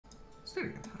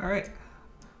Alright.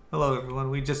 Hello everyone,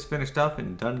 we just finished up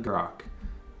in Dundrock.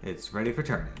 It's ready for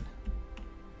turn-in.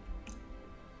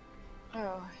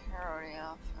 Oh, you're already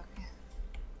off. Okay.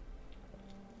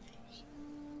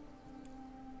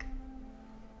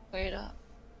 Wait up.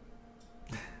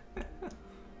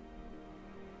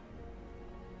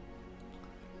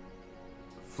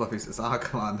 Fluffy says, "Ah,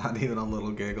 come on, not even a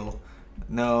little giggle."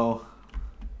 No.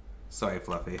 Sorry,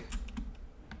 Fluffy.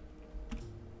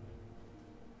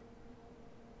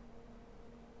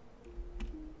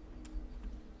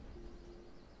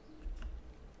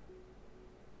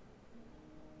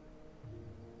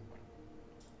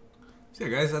 So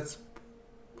yeah, guys, that's...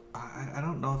 I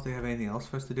don't know if they have anything else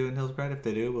for us to do in Hillsbrad. If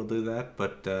they do, we'll do that.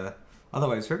 But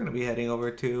otherwise, we're going to be heading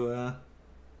over to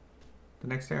the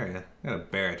next area. I got a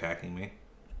bear attacking me.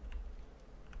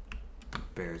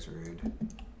 Bear's rude.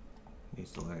 He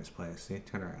needs to learn his place. See?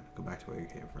 Turn around. Go back to where you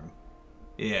came from.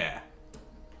 Yeah.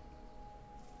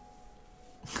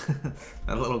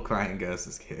 That little crying ghost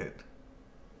is cute.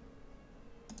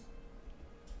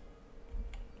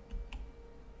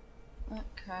 What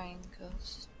crying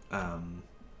ghost?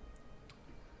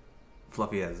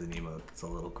 Fluffy has an emote. It's a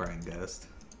little crying ghost.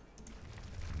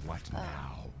 What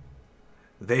now?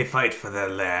 They fight for their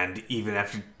land even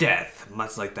after death,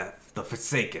 much like the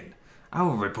Forsaken. I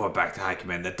will report back to High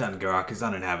Command that Dundrock is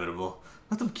uninhabitable.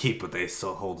 Let them keep what they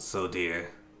hold so dear.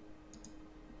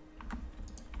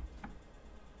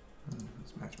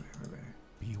 Let's match my bear.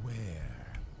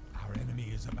 Beware, our enemy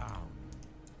is abound.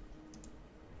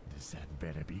 This had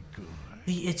better be good.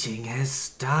 The itching has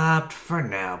stopped for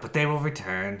now, but they will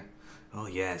return. Oh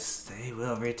yes, they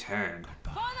will return.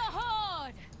 For the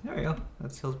Horde! There we go.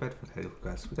 That's Hillsbrad Foothills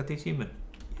quest. We got the achievement.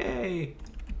 Yay!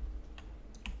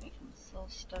 We can sell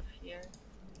stuff here.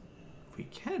 We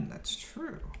can, that's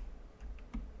true.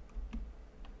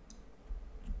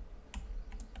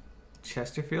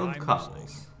 Chesterfield I'm Cobbles.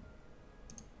 listening.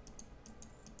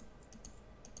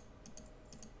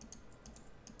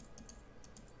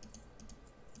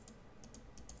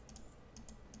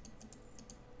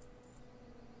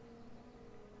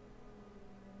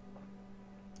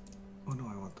 Oh no,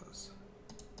 I want those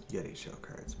Yeti shell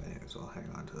cards. May as well hang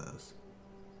on to those.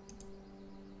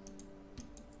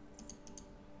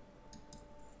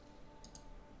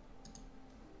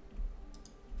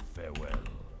 Farewell.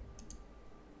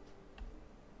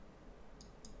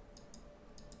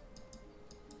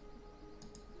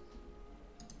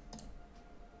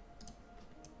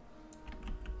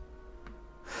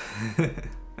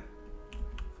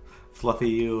 Fluffy,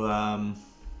 you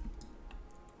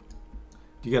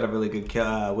got a really good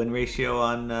win ratio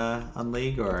on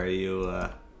League, or are you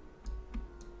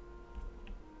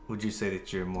would you say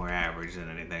that you're more average than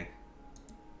anything?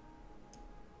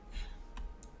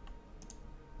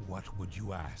 What would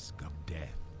you ask of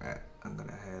death? Alright, I'm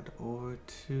gonna head over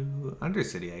to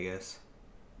Undercity, I guess.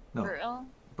 No, Brill?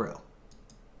 Brill.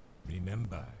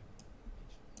 Remember,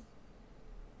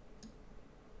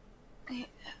 Yeah.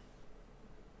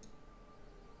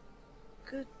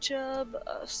 Good job,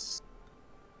 us.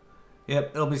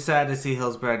 Yep, it'll be sad to see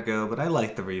Hillsbrad go, but I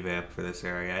like the revamp for this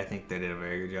area. I think they did a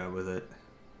very good job with it.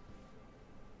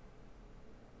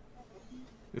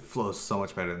 It flows so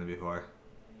much better than before.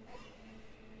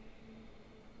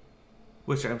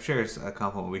 Which I'm sure is a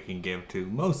compliment we can give to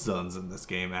most zones in this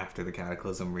game after the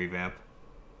Cataclysm revamp.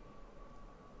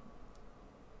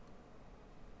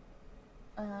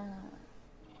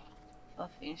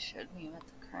 Buffy showed me what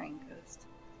the crying ghost.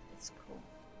 It's cool.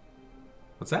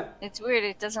 What's that? It's weird,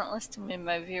 it doesn't list him in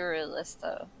my viewer list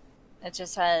though. It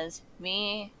just has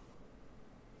me,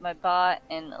 my bot,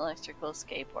 and electrical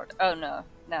skateboard. Oh no,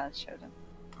 now it showed him.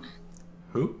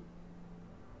 Who?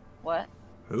 What?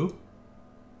 Who?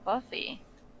 Buffy.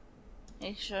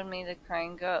 He showed me the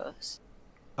crying ghost.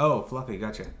 Oh, Fluffy,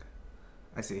 gotcha.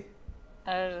 I see.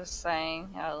 I was just saying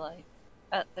how, like,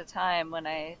 at the time when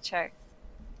I checked,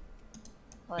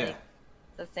 like, Yeah.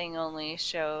 the thing only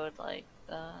showed, like,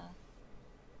 the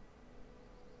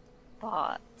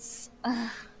bots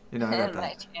You know, I got in my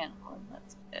that. channel, and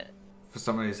that's it. For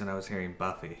some reason, I was hearing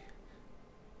Buffy.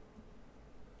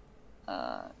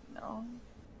 No.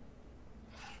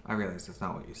 I realized that's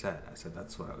not what you said. I said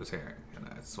that's what I was hearing, and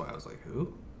that's why I was like,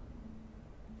 who?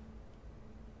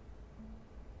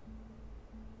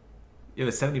 You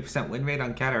have a 70% win rate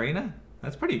on Katarina?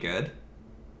 That's pretty good.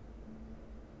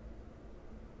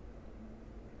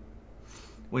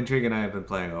 When Trig and I have been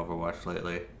playing Overwatch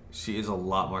lately, she is a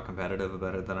lot more competitive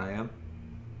about it than I am.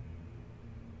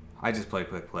 I just play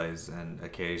quick plays and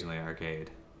occasionally arcade.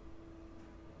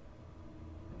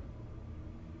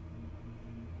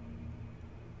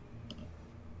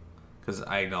 Because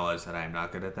I acknowledge that I am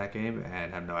not good at that game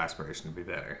and have no aspiration to be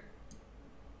better.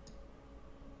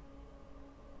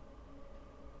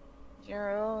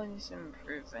 You're always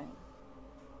improving.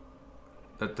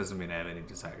 That doesn't mean I have any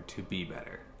desire to be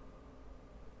better.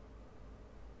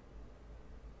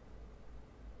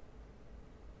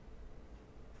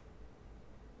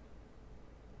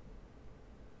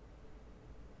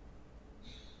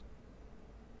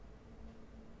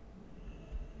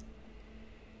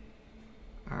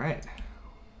 Alright.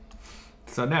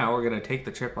 So now we're going to take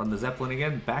the trip on the Zeppelin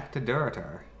again back to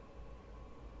Durotar.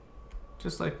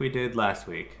 Just like we did last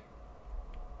week.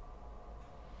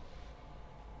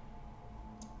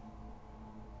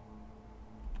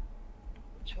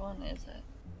 Which one is it?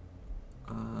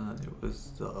 It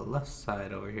was the left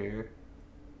side over here.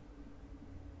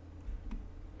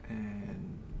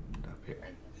 And up here.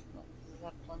 It's not the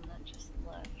Zeppelin that just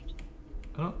left.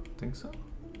 I don't think so.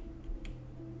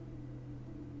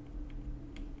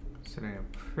 Considering I'm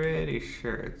pretty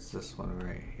sure it's this one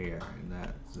right here, and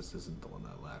that this isn't the one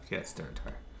that left. Yeah, it's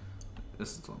Durotar.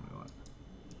 This is the one we want.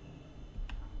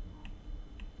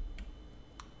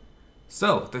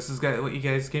 So, this is what you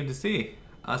guys came to see.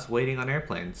 Us waiting on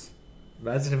airplanes.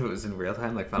 Imagine if it was in real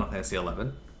time like Final Fantasy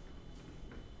XI.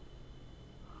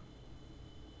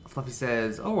 Fluffy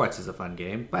says, Overwatch is a fun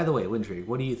game. By the way, Wintry,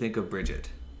 what do you think of Bridget?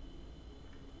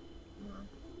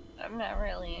 I'm not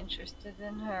really interested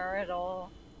in her at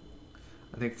all.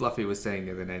 I think Fluffy was saying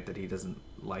the other night that he doesn't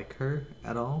like her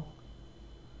at all.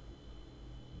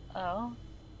 Oh?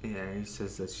 Yeah, he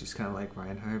says that she's kind of like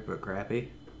Reinhardt, but crappy.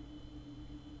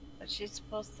 But she's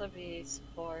supposed to be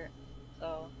support,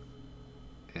 so...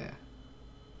 Yeah.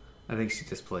 I think she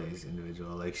just plays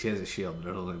individual. Like, she has a shield, but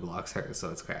it only blocks her,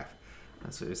 so it's crap.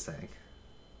 That's what he's saying.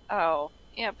 Oh,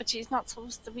 yeah, but she's not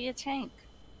supposed to be a tank.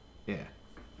 Yeah.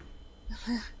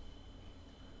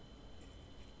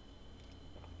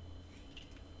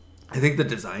 I think the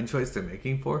design choice they're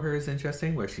making for her is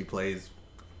interesting, where she plays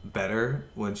better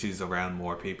when she's around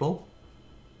more people.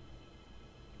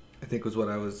 I think was what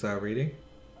I was reading.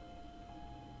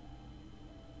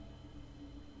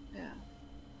 Yeah.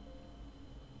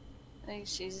 I think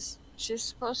she's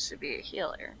supposed to be a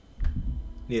healer.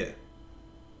 Yeah.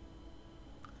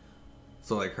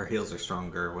 So like her heals are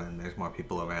stronger when there's more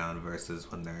people around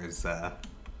versus when there's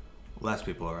less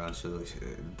people around. So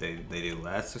they do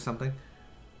less or something.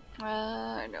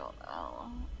 I don't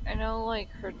know. I know like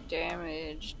her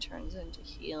damage turns into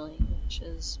healing, which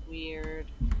is weird.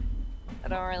 I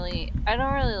don't really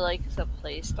like the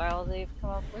playstyle they've come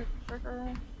up with for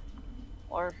her,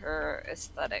 or her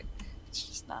aesthetic. It's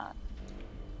just not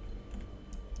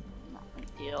my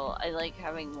deal. I like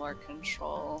having more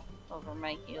control over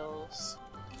my heals.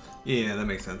 Yeah, that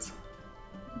makes sense.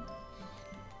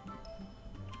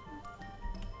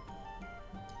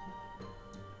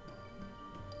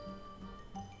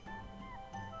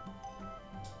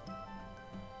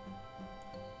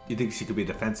 You think she could be a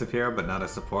defensive hero, but not a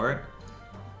support?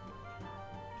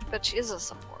 But she is a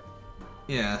support.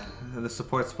 Yeah, the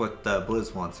support's what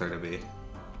Blizz wants her to be.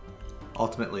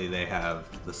 Ultimately, they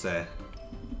have the say.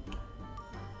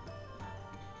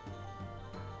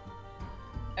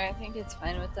 I think it's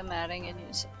fine with them adding a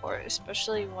new support,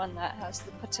 especially one that has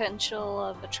the potential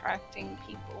of attracting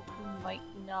people who might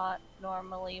not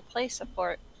normally play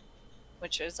support,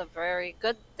 which is a very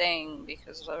good thing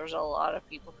because there's a lot of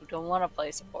people who don't want to play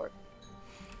support.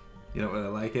 You don't really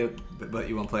like it, but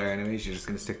you won't play her anyways. You're just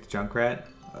gonna stick to Junkrat.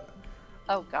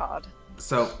 Oh God.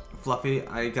 So, Fluffy,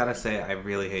 I gotta say, I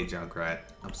really hate Junkrat.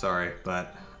 I'm sorry,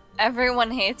 but Everyone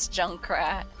hates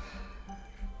Junkrat.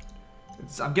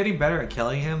 I'm getting better at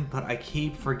killing him, but I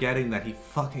keep forgetting that he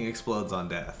fucking explodes on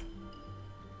death.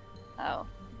 Oh.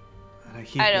 And I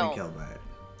keep getting killed by it.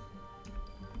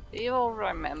 You'll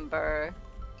remember.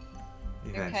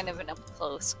 You're Eventually. kind of an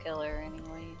up-close killer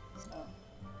anyway, so...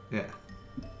 Yeah.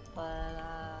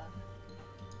 But,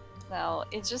 no,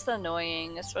 it's just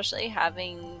annoying, especially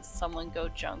having someone go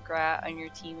Junkrat on your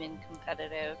team in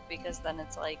competitive, because then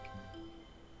it's like,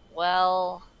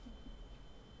 well...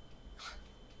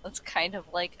 That's kind of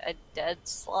like a dead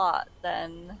slot,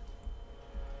 then.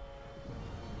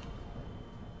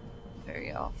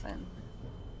 Very often.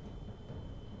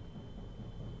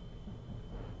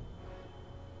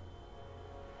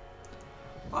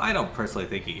 Well, I don't personally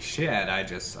think he's shit. I'm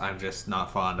just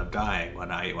not fond of dying when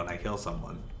I kill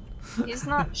someone. He's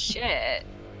not shit,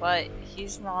 but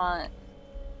he's not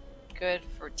good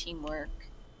for teamwork.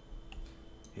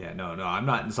 Yeah, no, I'm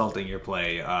not insulting your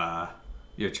play,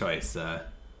 your choice,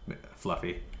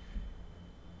 Fluffy.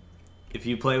 If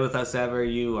you play with us ever,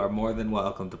 you are more than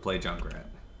welcome to play Junkrat.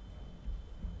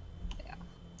 Yeah.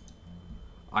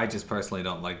 I just personally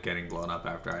don't like getting blown up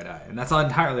after I die. And that's not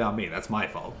entirely on me. That's my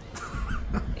fault.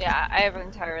 Yeah, I have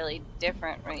entirely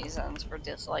different reasons for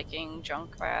disliking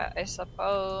Junkrat, I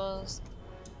suppose.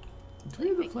 Do we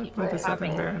have the Like, I flight keep point to Southern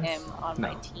having Barrens? him on No.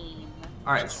 my team,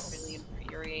 Alright. which is really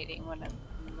infuriating when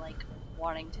I'm, like,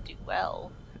 wanting to do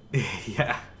well.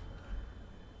 Yeah.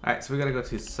 Alright, so we gotta go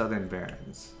to Southern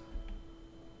Barrens.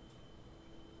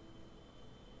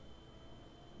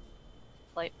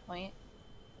 Flight point.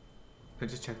 I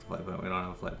just checked the flight point. We don't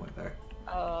have a flight point there.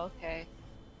 Oh, okay.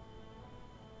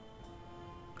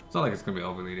 It's not like it's gonna be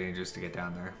overly dangerous to get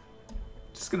down there.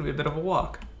 It's just gonna be a bit of a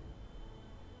walk.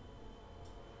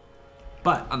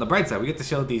 But on the bright side, we get to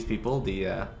show these people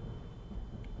the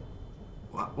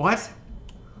what?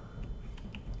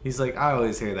 He's like, I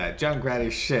always hear that. Junkrat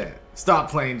is shit.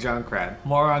 Stop playing Junkrat.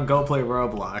 Moron, go play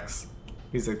Roblox.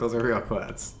 He's like, those are real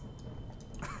quotes.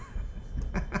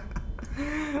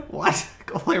 What?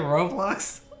 Go play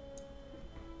Roblox?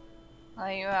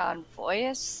 Are you on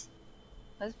voice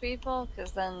with people?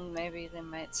 Because then maybe they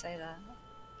might say that.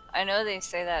 I know they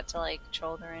say that to, like,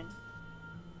 children.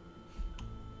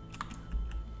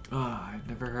 Oh, I've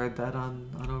never heard that on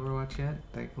Overwatch yet,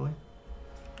 thankfully.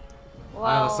 Well,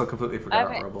 I also completely I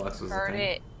forgot haven't Roblox was a heard thing.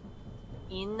 it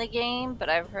in the game, but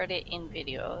I've heard it in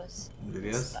videos. and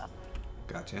Videos? Stuff,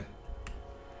 Gotcha.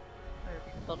 where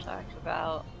people talk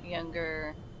about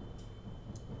younger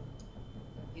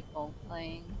people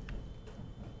playing.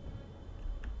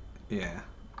 Yeah.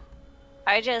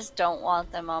 I just don't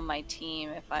want them on my team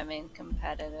if I'm in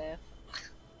competitive.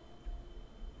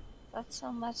 That's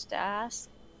so much to ask,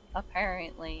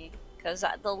 apparently. Because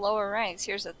at the lower ranks,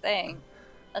 here's the thing.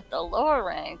 At the lower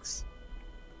ranks,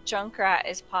 Junkrat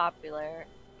is popular.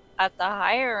 At the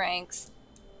higher ranks,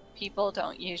 people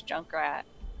don't use Junkrat.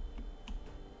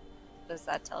 What does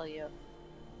that tell you?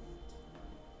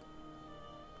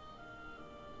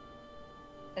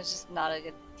 It's just not a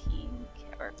good team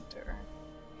character.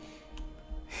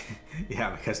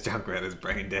 Yeah, because Junkrat is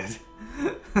brain dead.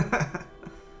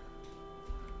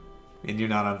 And you're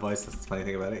not on voice, that's the funny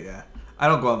thing about it, yeah. I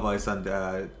don't go on voice on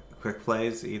quick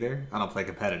plays either. I don't play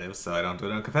competitive, so I don't do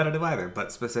it on competitive either.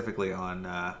 But specifically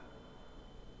on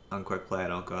quick play, I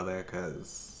don't go there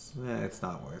because it's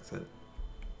not worth it.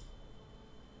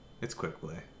 It's quick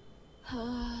play.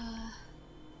 I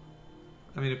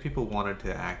mean, if people wanted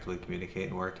to actively communicate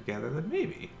and work together, then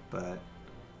maybe, but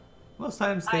most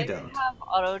times they don't. I have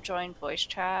auto join voice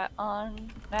chat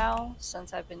on now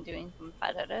since I've been doing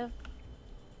competitive,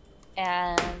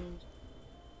 and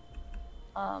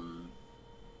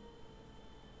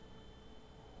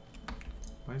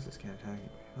Why is this cat attacking me?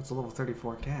 That's a level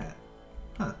 34 cat.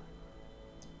 Huh.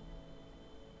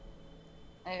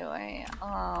 anyway,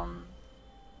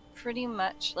 pretty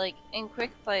much like in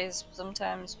quick plays,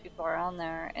 sometimes people are on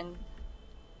there and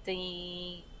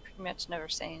they pretty much never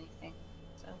say anything.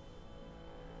 So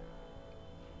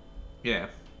Yeah.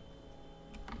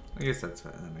 I guess that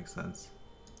makes sense.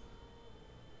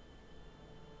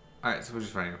 Alright, so we're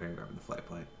just running up here and grabbing the flight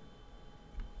plane.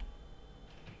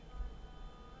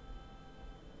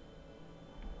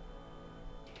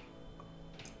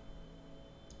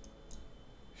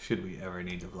 Should we ever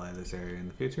need to fly this area in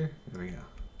the future? There we go.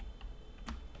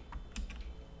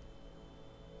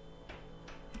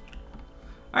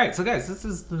 Alright, so guys, this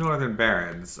is the Northern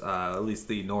Barrens. At least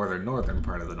the northern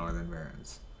part of the Northern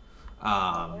Barrens.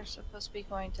 we're supposed to be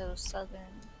going to the southern.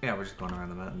 Yeah, we're just going around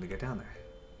the mountain to get down there.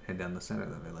 Head down the center of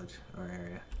the village, or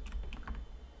area.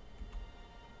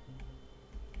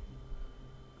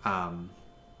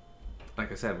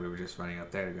 Like I said, we were just running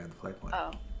up there to grab the flight point.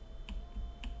 Oh,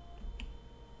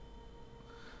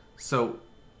 So,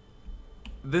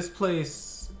 this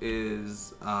place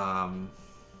is a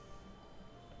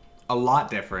lot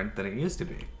different than it used to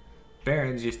be.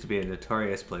 Barrens used to be a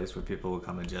notorious place where people would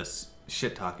come and just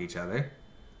shit talk each other.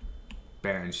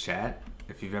 Barrens chat.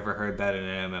 If you've ever heard that in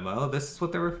an MMO, this is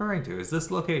what they're referring to, is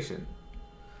this location.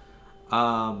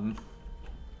 Because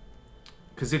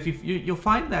if you'll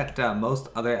find that most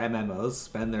other MMOs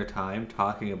spend their time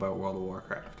talking about World of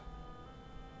Warcraft.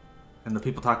 And the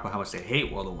people talk about how much they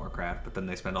hate World of Warcraft, but then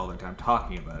they spend all their time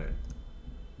talking about it.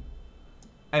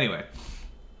 Anyway.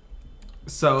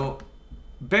 So,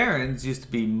 Barrens used to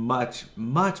be much,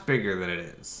 much bigger than it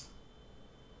is.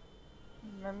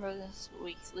 remember this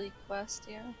weekly quest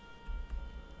here?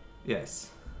 Yes.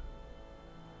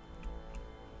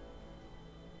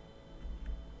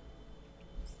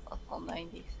 Level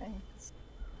 90 things.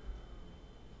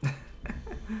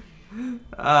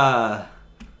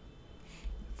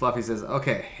 Fluffy says,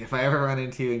 okay, if I ever run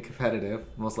into you in competitive,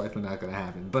 most likely not going to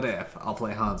happen. But if, I'll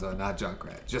play Hanzo, not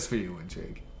Junkrat. Just for you,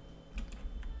 Intrigue.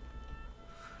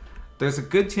 There's a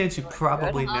good chance you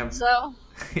probably Good never. Hanzo?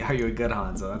 Are you a good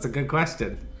Hanzo? That's a good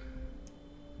question.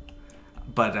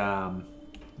 But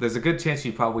there's a good chance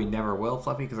you probably never will,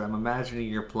 Fluffy, because I'm imagining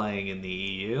you're playing in the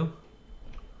EU,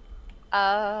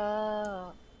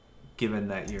 Oh. given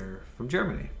that you're from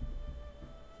Germany.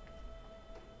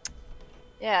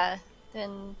 Yeah,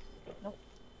 then... Nope.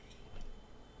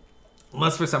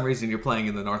 Unless for some reason you're playing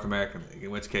in the North American League, in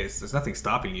which case there's nothing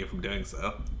stopping you from doing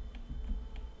so.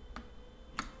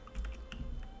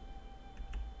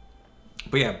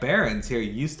 But yeah, Barrens here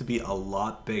used to be a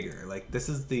lot bigger. Like, this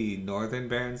is the Northern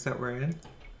Barrens that we're in.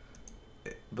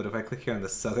 But if I click here on the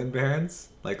Southern Barrens,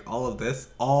 like all of this,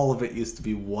 all of it used to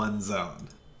be one zone.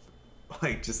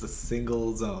 Like, just a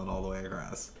single zone all the way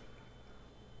across.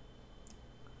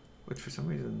 Which for some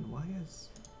reason, why is...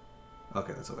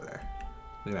 Okay, that's over there.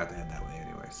 We're gonna have to head that way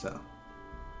anyway, so...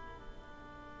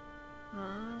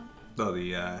 Oh,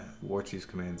 the War Chief's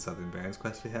Command Southern Barrens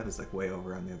quest we have is like way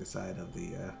over on the other side of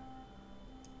the...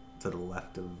 to the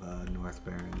left of North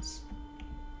Barrens.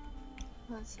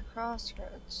 That's the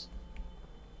crossroads.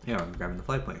 Yeah, I'm grabbing the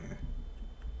flight plane here.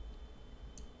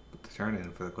 But the turn-in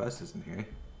for the quest isn't here.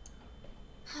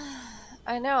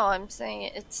 I know, I'm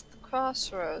saying it's the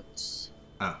crossroads.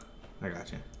 Oh, I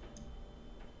got you.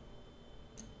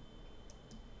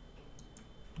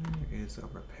 Where is a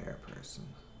repair person?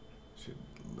 Should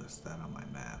list that on my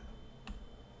map.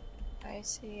 I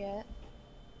see it.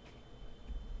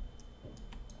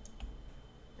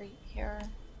 Right here.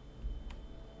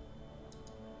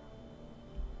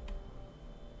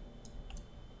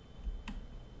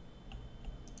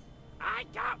 I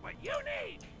got what you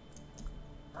need.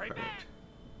 Hurry back. Perfect.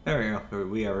 There we go.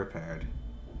 We are repaired.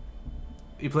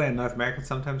 You play in North American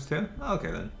sometimes too? Oh,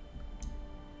 okay then.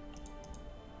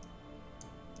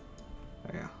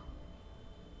 There you go.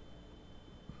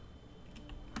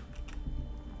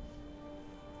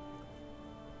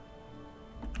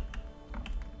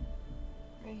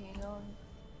 Where are you going?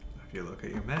 If you look at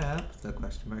your map, the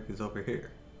question mark is over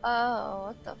here. Oh,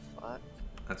 what the fuck?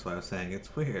 That's why I was saying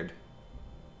it's weird.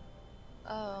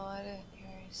 Oh, I didn't hear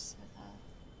you say that.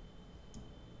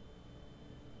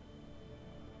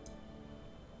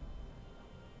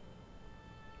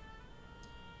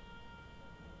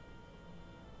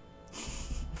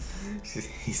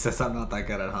 He says I'm not that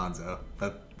good at Hanzo.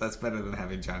 That's better than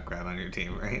having Junkrat on your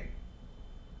team, right?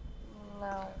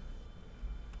 No.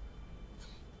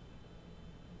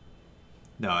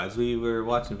 No, as we were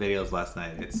watching videos last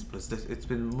night, it's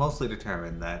been mostly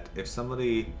determined that if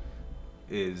somebody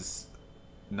is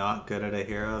not good at a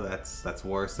hero, that's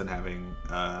worse than having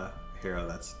a hero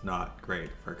that's not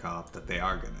great for comp that they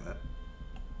are good at.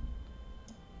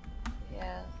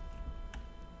 Yeah.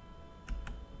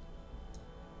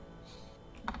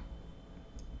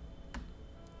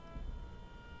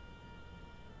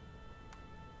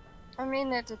 I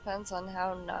mean, it depends on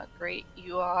how not great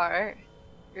you are.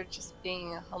 You're just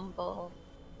being humble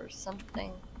or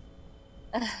something.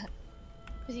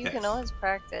 Because you can Yes. always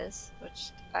practice,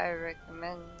 which I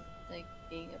recommend, like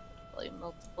being able to play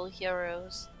multiple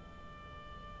heroes.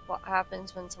 What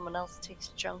happens when someone else takes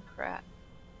Junkrat?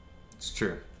 It's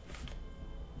true.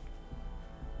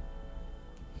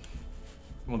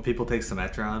 When people take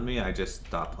Symmetra on me, I just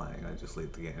stop playing. I just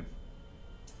leave the game.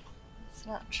 It's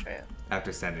not true.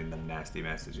 After sending them nasty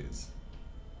messages.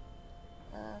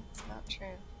 It's not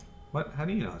true. What? How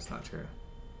do you know it's not true?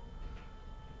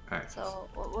 Alright. So,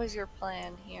 what was your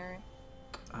plan here?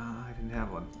 I didn't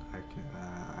have one.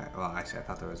 Well, actually, I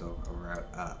thought there was a route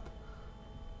up.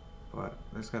 But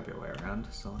there's gotta be a way around,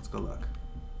 so let's go look.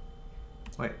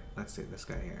 Wait, let's see this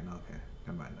guy here. No, okay.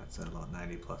 Never mind, that's a level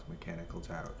 90 plus mechanical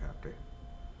gyrocopter.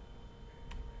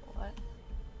 What?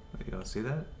 You don't see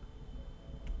that?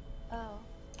 Oh.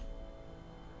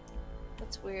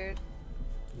 That's weird.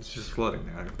 It's just floating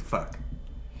there. What the fuck?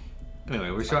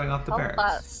 Anyway, we're showing off the Help barracks.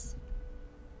 us.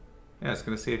 Yeah, I was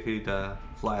gonna see if he'd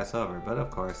fly us over, but of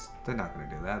course, they're not gonna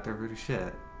do that. They're rude as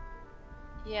shit.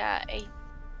 Yeah,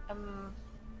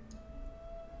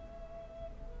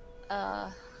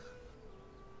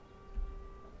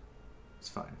 It's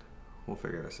fine. We'll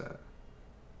figure this out.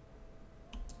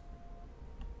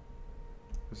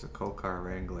 There's a coal car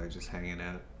Wrangler just hanging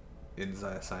out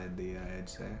inside the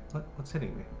edge there. What's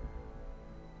hitting me?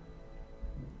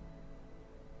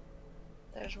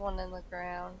 there's one in the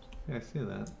ground. Yeah, I see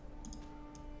that.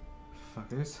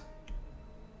 Fuckers.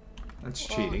 That's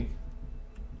Well, cheating.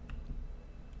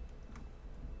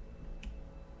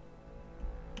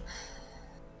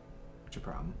 What's your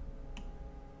problem?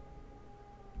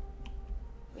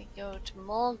 We go to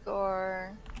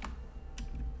Mulgore.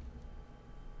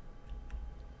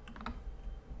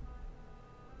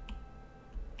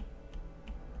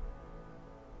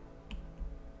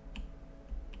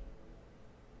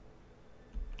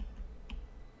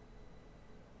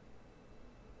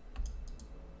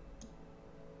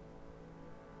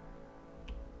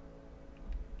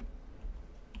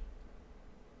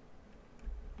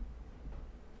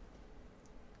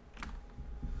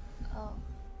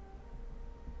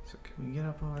 Can we get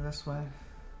up over this way?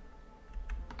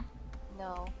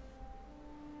 No.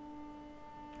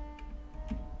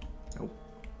 Nope.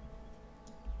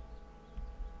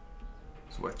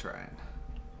 It's worth trying.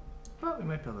 But we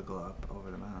might be able to go up over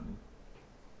the mountain.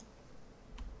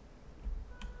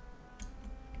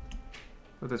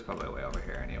 But there's probably a way over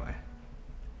here anyway.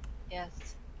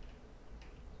 Yes.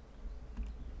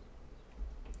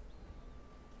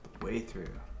 The way through.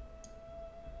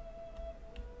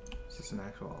 Is this an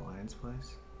actual alliance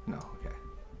place? No, okay.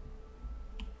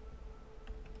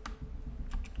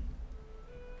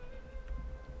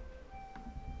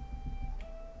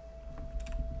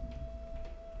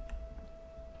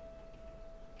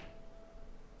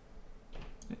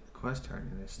 The quest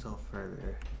turning is still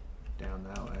further down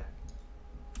that way.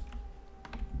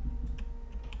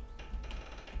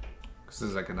 This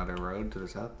is like another road to the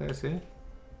south there, see?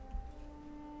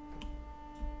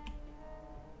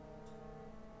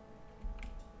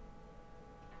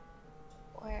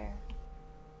 Where?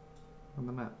 On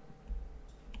the map.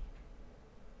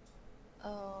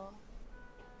 Oh.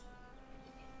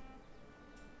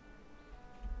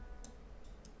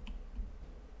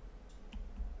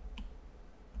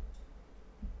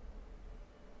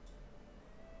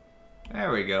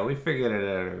 There we go, we figured it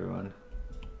out, everyone.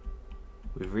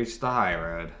 We've reached the high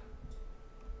road.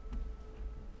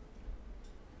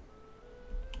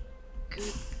 Good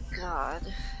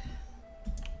God.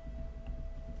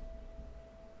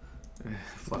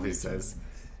 Fluffy says,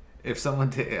 if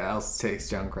someone else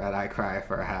takes Junkrat, I cry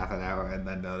for half an hour and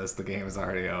then notice the game is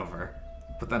already over.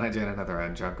 But then I join another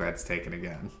round, Junkrat's taken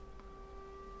again.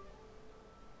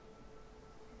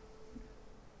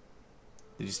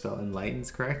 Did you spell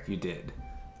enlightens correct? You did.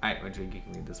 Alright, when should you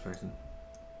read this person?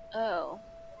 Oh.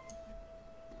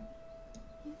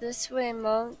 This way,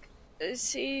 monk. I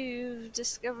see you've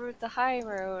discovered the high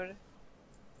road.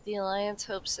 The Alliance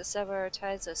hopes to sever our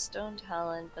ties with Stone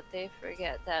Talon, but they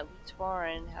forget that we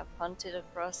Tauren have hunted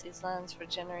across these lands for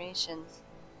generations.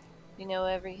 We know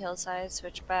every hillside,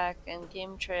 switchback, and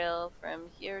game trail from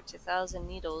here to Thousand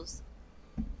Needles.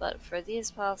 But for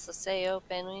these paths to stay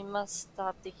open, we must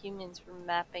stop the humans from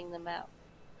mapping them out.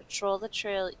 Patrol the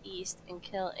trail east and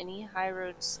kill any high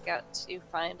road scouts you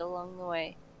find along the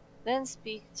way. Then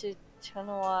speak to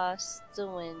Tunawa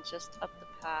Stillwind just up the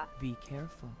path. Be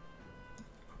careful.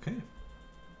 Okay.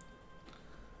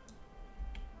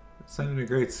 Sending a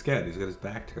great scout. He's got his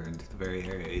back turned to the very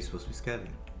area he's supposed to be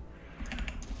scouting.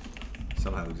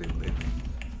 Somehow he's able to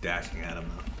dashing at him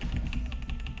though.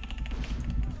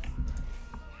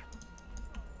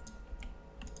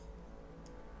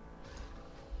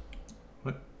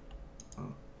 What?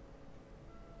 Oh.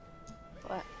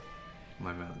 What?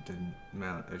 My mount didn't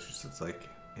mount. It's like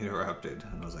interrupted.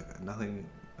 And I was like, nothing,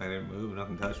 I didn't move,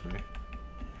 nothing touched me.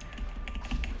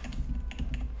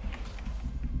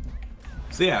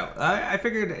 So yeah, I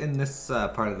figured in this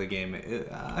part of the game,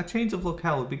 a change of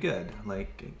locale would be good.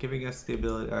 Like, giving us the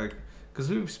ability, because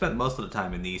we've spent most of the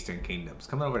time in the Eastern Kingdoms.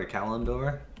 Coming over to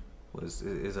Kalimdor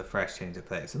is a fresh change of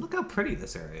pace. And look how pretty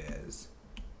this area is.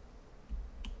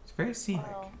 It's very scenic.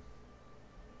 Wow.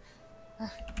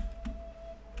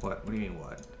 What? What do you mean,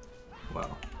 what?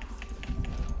 Well.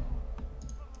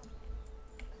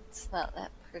 It's not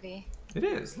that pretty. It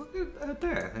is. Look at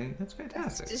there. I think that's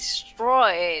fantastic. It's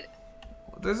destroyed.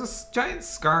 There's a giant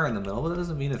scar in the middle, but that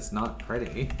doesn't mean it's not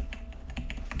pretty.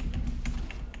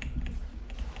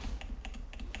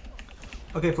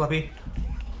 Okay, Fluffy.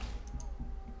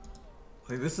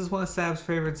 Like, this is one of Sab's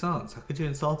favorite songs. How could you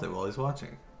insult it while he's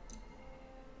watching?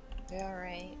 You're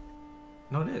alright.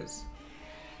 No, it is.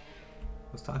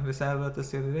 I was talking to Sab about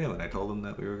this the other day when I told him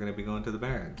that we were going to be going to the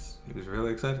Barrens. He was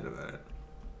really excited about it.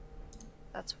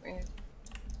 That's weird.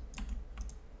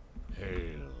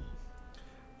 Hail.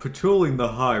 Patrolling the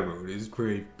high road is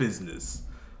grave business,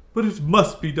 but it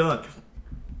must be done.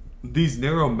 These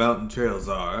narrow mountain trails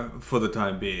are, for the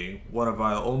time being, one of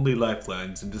our only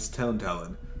lifelines in this town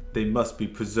talent. They must be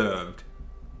preserved.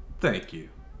 Thank you.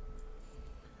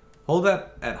 Hold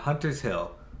up at Hunter's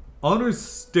Hill. Honor's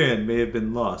stand may have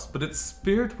been lost, but its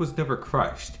spirit was never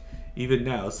crushed. Even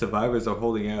now, survivors are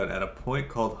holding out at a point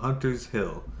called Hunter's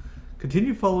Hill.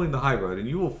 Continue following the high road and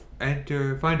you will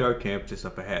find our camp just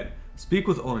up ahead. Speak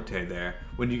with Onate there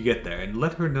when you get there and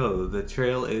let her know the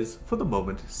trail is, for the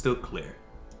moment, still clear.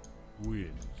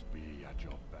 Winds be at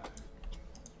your back.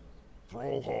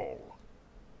 Throw hole.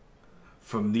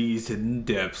 From these hidden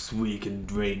depths we can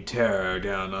rain terror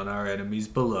down on our enemies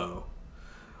below.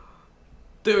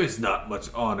 There is not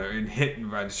much honor in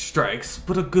hit-and-run strikes,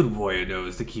 but a good warrior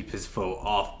knows to keep his foe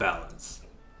off balance.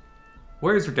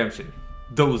 Where is redemption?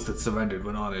 Those that surrendered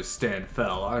when honor's stand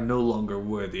fell are no longer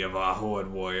worthy of our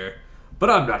horde warrior. But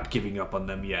I'm not giving up on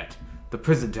them yet. The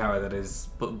prison tower that is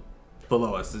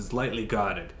below us is lightly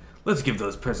guarded. Let's give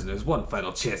those prisoners one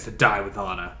final chance to die with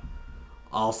honor.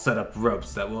 I'll set up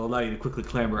ropes that will allow you to quickly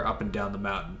clamber up and down the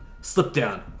mountain. Slip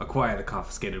down, acquire the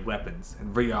confiscated weapons,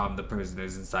 and rearm the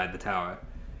prisoners inside the tower.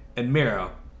 And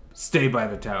Miro, stay by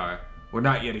the tower. We're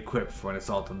not yet equipped for an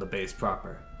assault on the base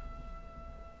proper.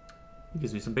 He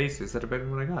gives me some bases that are better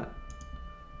than what I got.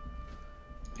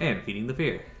 And feeding the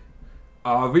fear.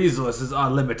 Our resources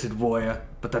are limited, warrior,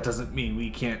 but that doesn't mean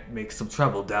we can't make some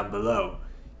trouble down below.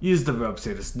 Use the ropes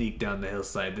here to sneak down the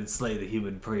hillside and slay the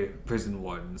human prison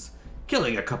wardens.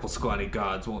 Killing a couple scrawny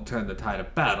guards won't turn the tide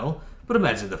of battle, but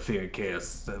imagine the fear and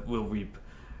chaos that we'll reap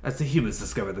as the humans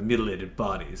discover the mutilated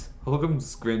bodies.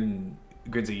 Holgrim's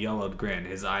grins a yellowed grin,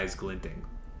 his eyes glinting.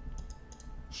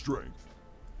 Strength.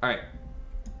 Alright.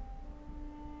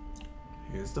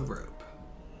 Here's the rope.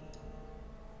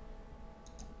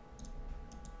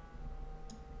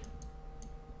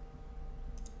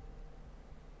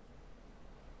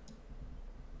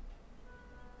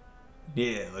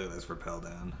 Yeah, look at this rappel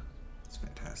down. It's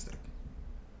fantastic.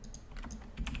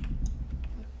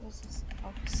 What was this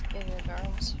confiscated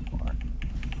arms for?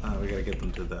 We gotta get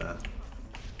them to the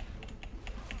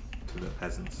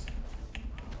peasants.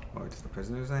 Or to the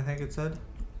prisoners, I think it said.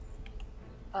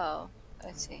 Oh,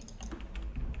 I see.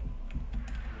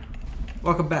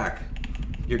 Welcome back.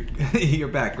 You're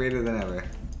back, greater than ever.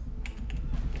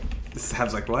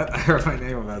 Sav's like, what? I heard my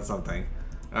name about something.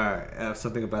 Alright,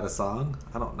 something about a song.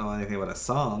 I don't know anything about a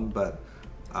song, but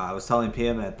I was telling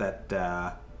Piamet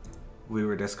that we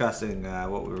were discussing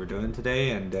what we were doing today,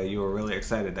 and you were really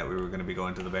excited that we were going to be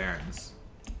going to the Barrens.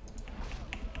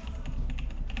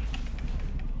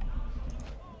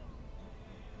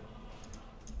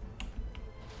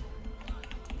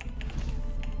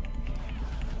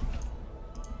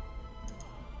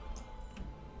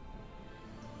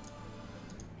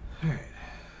 Alright.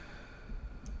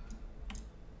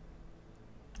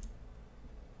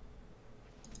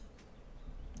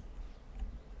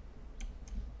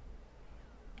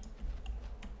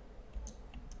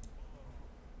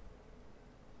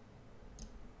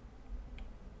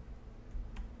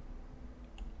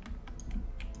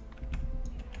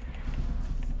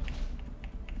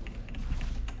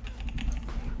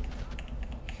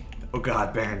 Oh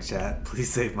god, Baron Chat, please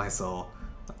save my soul.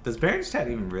 Does Baron Chat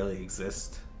even really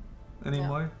exist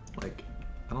anymore? No. Like,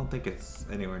 I don't think it's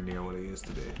anywhere near what it used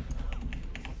to be.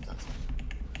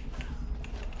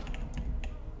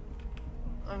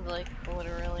 I've like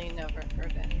literally never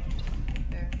heard anyone talk in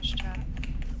Baron's chat.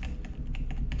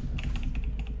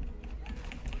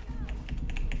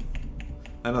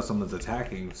 I know someone's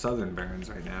attacking Southern Barrens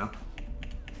right now.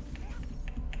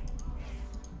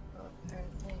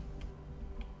 Apparently.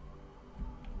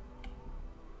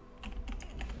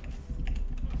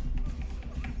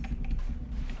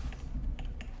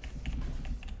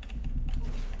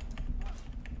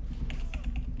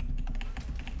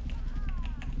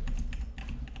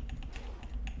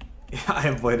 I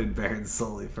avoided Barrens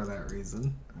solely for that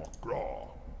reason. Magraw.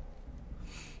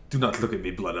 Do not look at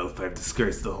me, Blood Elf. I have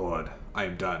disgraced the Horde. I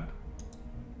am done.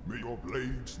 May your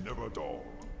blades never dull.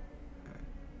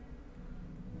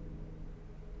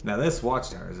 Now this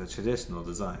watchtower is a traditional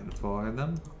design for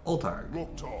them. Ultarg.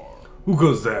 Durotar. Who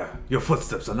goes there? Your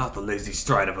footsteps are not the lazy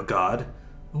stride of a god.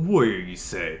 A warrior, you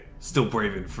say? Still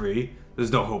brave and free?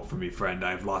 There's no hope for me, friend.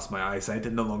 I have lost my eyesight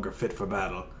and no longer fit for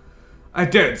battle. I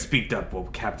dared speak up while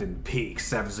Captain Peak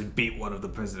savagely beat one of the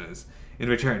prisoners. In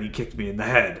return, he kicked me in the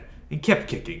head, and kept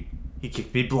kicking. He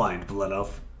kicked me blind, Blood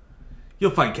Elf.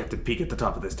 You'll find Captain Peak at the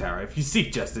top of this tower. If you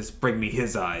seek justice, bring me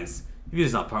his eyes. If he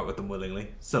does not part with them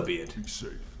willingly, so be it. Be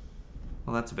safe.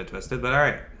 Well, that's a bit twisted, but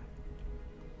alright.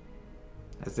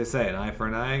 As they say, an eye for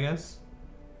an eye, I guess?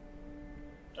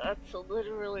 That's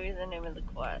literally the name of the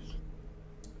quest.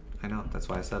 I know, that's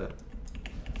why I said it.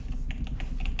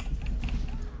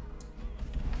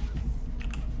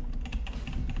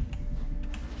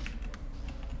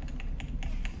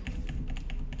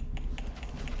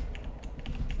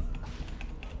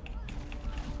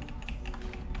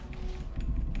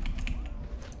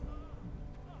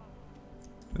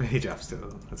 He drops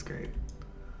too. That's great.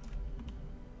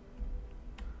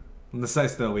 And it's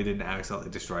nice though we didn't accidentally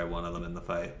destroy one of them in the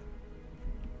fight.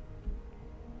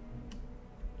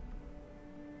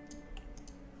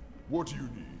 What do you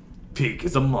need? Peak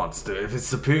is a monster. If his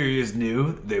superiors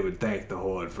knew, they would thank the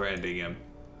Horde for ending him.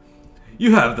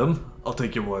 You have them. I'll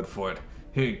take your word for it.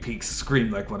 Hearing Peak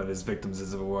scream like one of his victims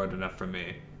is a reward enough for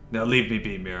me. Now leave me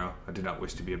be, Miro. I do not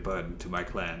wish to be a burden to my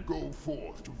clan. Go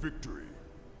forth to victory.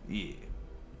 Yeah.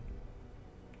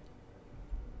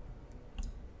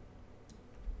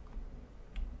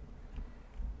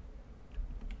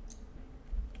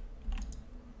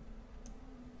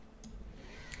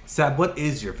 Sab, what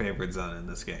is your favorite zone in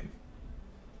this game?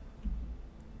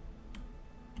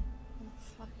 Where the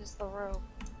fuck is the rope?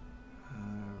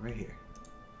 Right here.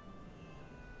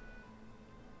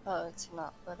 Oh, it's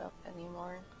not lit up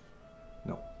anymore.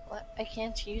 No. What? I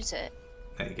can't use it.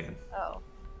 Yeah, you can. Oh.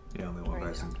 Yeah, only one Right.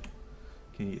 person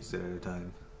can use it at a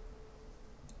time.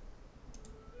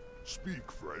 Speak,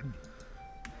 friend.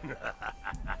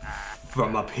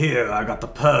 From up here, I got the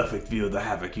perfect view of the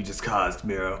havoc you just caused,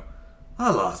 Miro.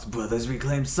 Our lost brothers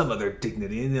reclaimed some of their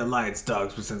dignity, and the Alliance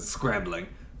dogs were sent scrambling.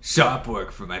 Sharp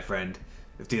work for my friend.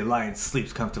 If the Alliance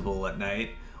sleeps comfortable at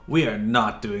night, we are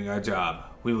not doing our job.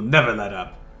 We will never let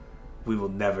up. We will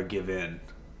never give in.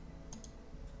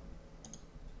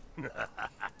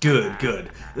 Good,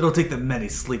 good. It'll take them many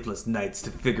sleepless nights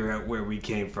to figure out where we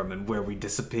came from and where we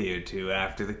disappeared to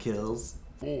after the kills.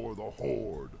 For the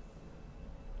Horde.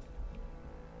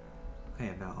 I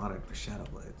am now honored for Shadow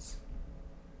Blades.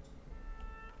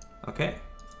 Okay.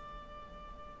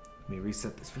 Let me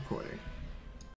reset this recording.